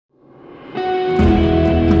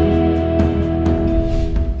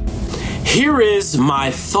is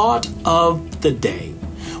my thought of the day.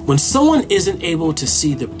 When someone isn't able to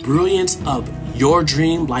see the brilliance of your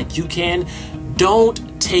dream like you can,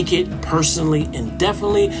 don't take it personally, and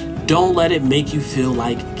definitely don't let it make you feel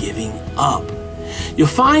like giving up. You'll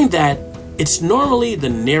find that it's normally the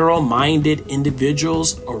narrow-minded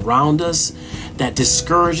individuals around us that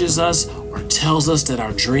discourages us or tells us that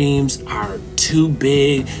our dreams are too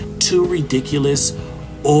big, too ridiculous,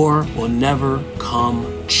 or will never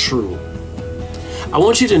come true. I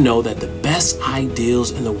want you to know that the best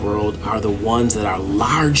ideals in the world are the ones that are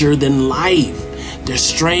larger than life. They're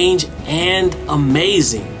strange and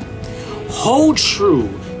amazing. Hold true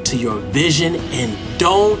to your vision and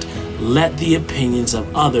don't let the opinions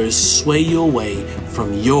of others sway you away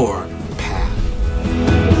from your